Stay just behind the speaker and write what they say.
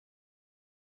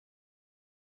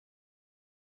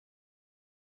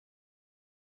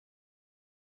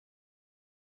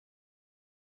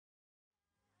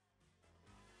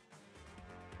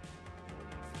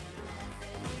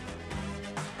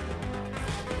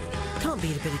Can't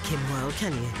beat a bit of Kim Wilde,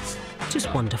 can you?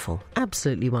 Just wonderful.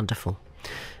 Absolutely wonderful.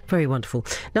 Very wonderful.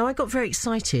 Now, I got very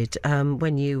excited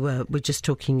when you were just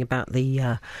talking about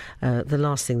the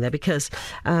last thing there, because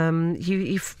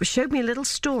you showed me a little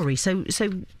story. So,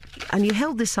 and you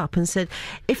held this up and said,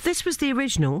 if this was the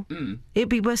original, it'd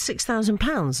be worth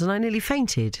 £6,000, and I nearly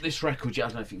fainted. This record, I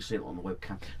don't know if you can see it on the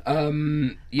webcam.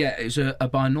 It was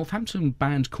by a Northampton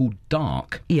band called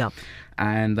Dark. Yeah.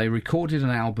 And they recorded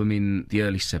an album in the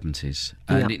early 70s,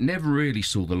 and it never really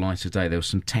saw the light of day. There were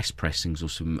some test pressings or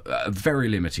some a very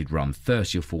limited run,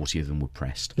 30 or 40 of them were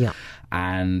pressed. Yeah.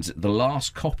 And the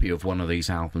last copy of one of these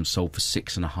albums sold for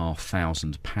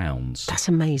 £6,500. That's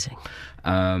amazing.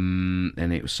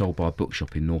 And it was sold by a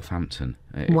bookshop in Northampton.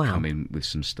 It come in with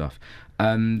some stuff.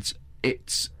 And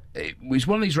it was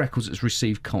one of these records that's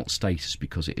received cult status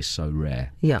because it is so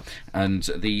rare. Yeah. And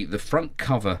the front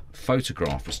cover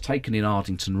photograph was taken in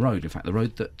Ardington Road, in fact, the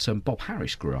road that Bob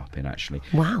Harris grew up in, actually.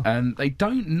 Wow. And they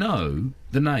don't know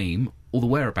the name or the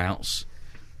whereabouts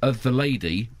of the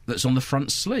lady that's on the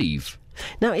front sleeve.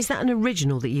 Now, is that an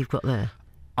original that you've got there?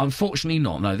 Unfortunately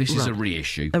not, no. This is a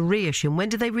reissue. A reissue. And when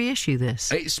did they reissue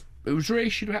this? It was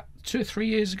reissued about 2 or 3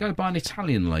 years ago by an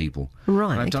Italian label.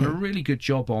 Right, and they've done a really good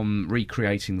job on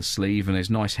recreating the sleeve, and there's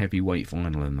nice heavyweight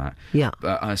vinyl in that. Yeah.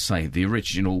 But I say, the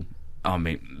original, I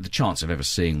mean, the chance of ever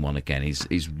seeing one again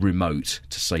is remote,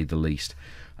 to say the least.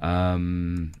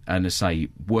 And I say,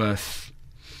 worth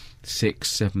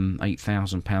 £6,000, £7,000,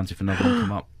 £8,000 if another one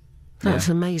come up. That's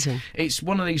amazing. It's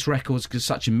one of these records because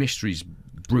such a mystery's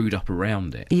brewed up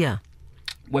around it. Yeah.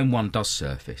 When one does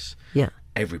surface,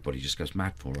 everybody just goes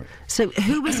mad for it. So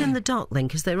who was in the Dark then?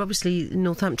 Because they're obviously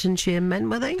Northamptonshire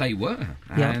men, were they? They were.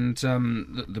 Yeah. And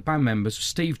the band members were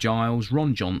Steve Giles,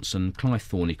 Ron Johnson, Clive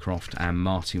Thornycroft and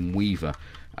Martin Weaver.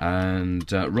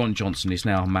 And Ron Johnson is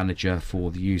now manager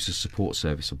for the User Support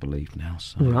Service, I believe, now.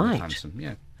 So right. Northampton,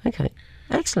 yeah. Okay.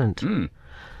 Excellent.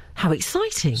 How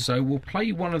exciting. So we'll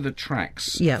play one of the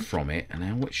tracks from it. And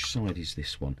now, which side is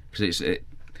this one? Because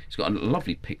it's got a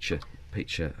lovely picture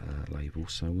label,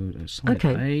 so we'll side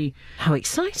A. How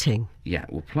exciting. Yeah,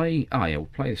 we'll play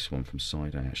this one from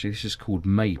side A, actually. This is called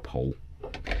Maypole,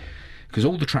 because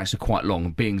all the tracks are quite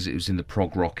long, being as it was in the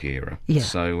prog rock era. Yeah.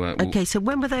 So so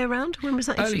when were they around? When was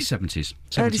that? Early 70s.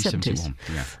 Early 70s. 71,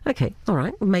 yeah. Okay, all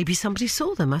right. Well, maybe somebody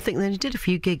saw them. I think they did a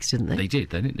few gigs, didn't they? They did.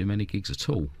 They didn't do many gigs at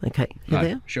all. Okay, here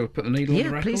they are. Shall we put the needle on the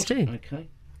record? Yeah, please do. Okay.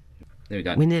 There we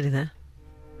go. We're nearly there.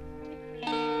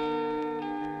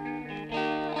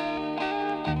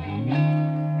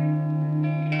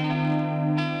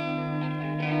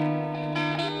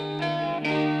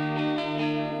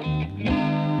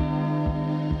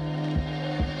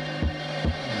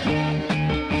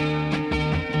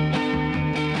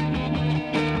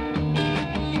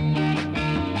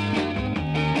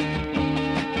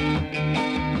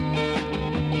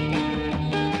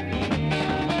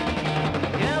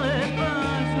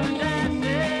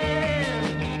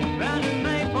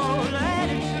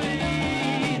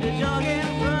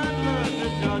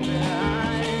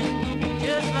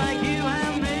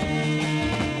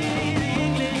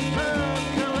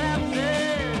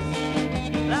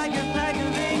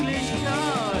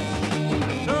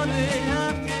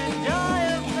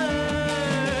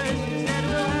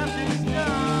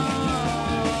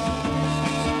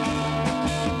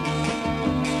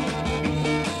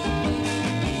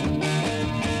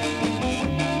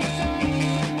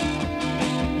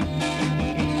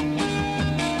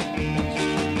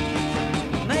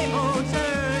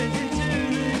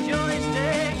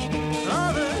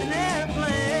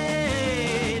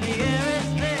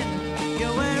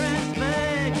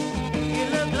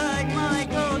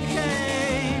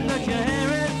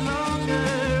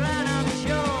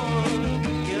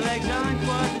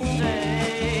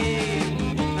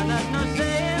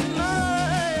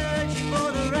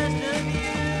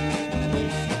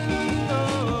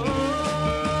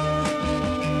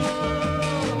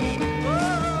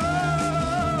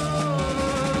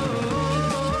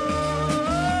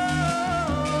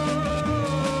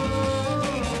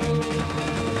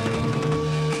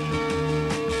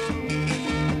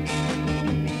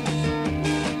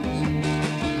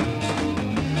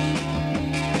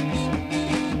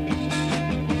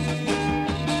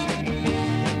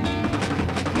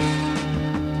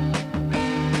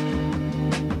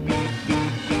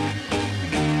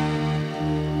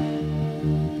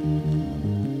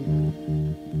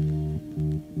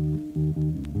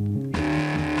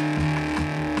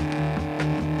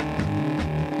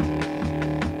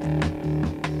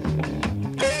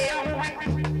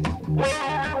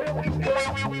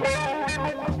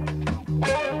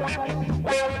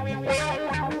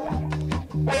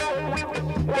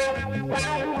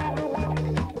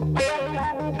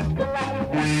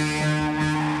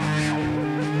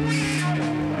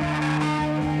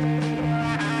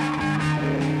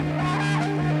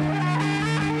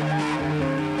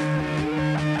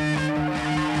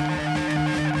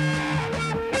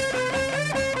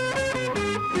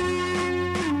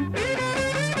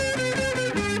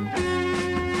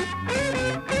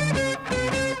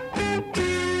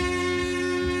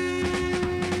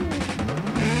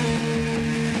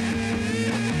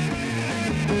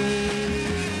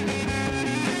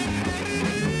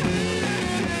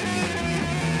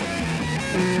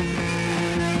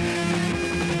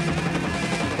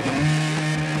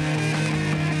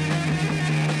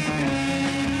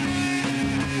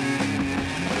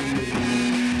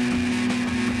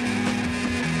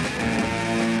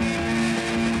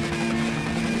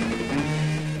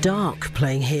 Dark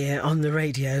playing here on the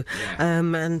radio,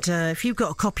 and if you've got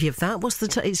a copy of that, what's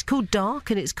the? It's called Dark,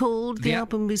 and it's called the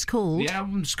album is called. The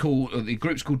album's called the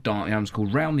group's called Dark. The album's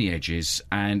called Round the Edges,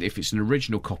 and if it's an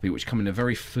original copy, which come in a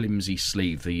very flimsy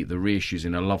sleeve, the reissue's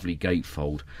in a lovely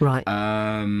gatefold. Right.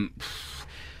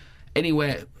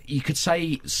 Anywhere you could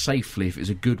say safely, if it's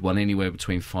a good one, anywhere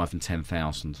between 5,000 and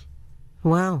 10,000.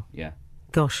 Wow. Yeah.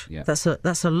 Gosh, yeah. That's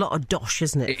a lot of dosh,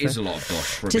 isn't it? It is a lot of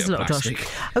dosh for a bit of plastic. Dosh.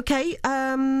 OK,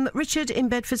 Richard in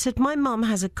Bedford said, my mum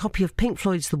has a copy of Pink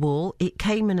Floyd's The Wall. It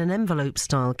came in an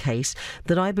envelope-style case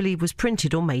that I believe was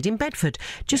printed or made in Bedford.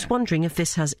 Just wondering if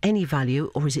this has any value,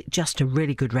 or is it just a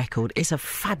really good record? It's a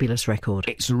fabulous record.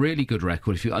 It's a really good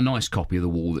record. If you've got a nice copy of The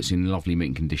Wall that's in lovely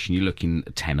mint condition, you're looking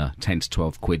at tenner, 10 to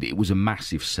 12 quid. It was a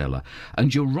massive seller.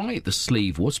 And you're right, the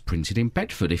sleeve was printed in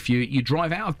Bedford. If you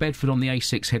drive out of Bedford on the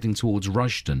A6 heading towards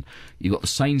Rushden, you've got the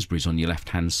Sainsbury's on your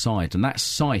left-hand side, and that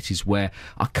site is where,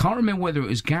 I can't remember whether it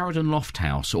was Garrett and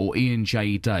Lofthouse or Ian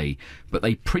J. Day, but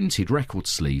they printed record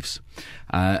sleeves.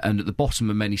 And at the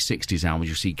bottom of many 60s albums,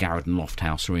 you'll see Garrett and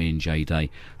Lofthouse or Ian J. Day.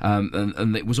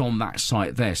 And it was on that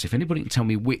site there. So if anybody can tell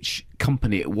me which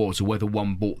company it was or whether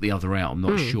one bought the other out, I'm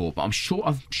not sure. But I'm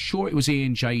sure it was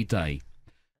Ian J. Day.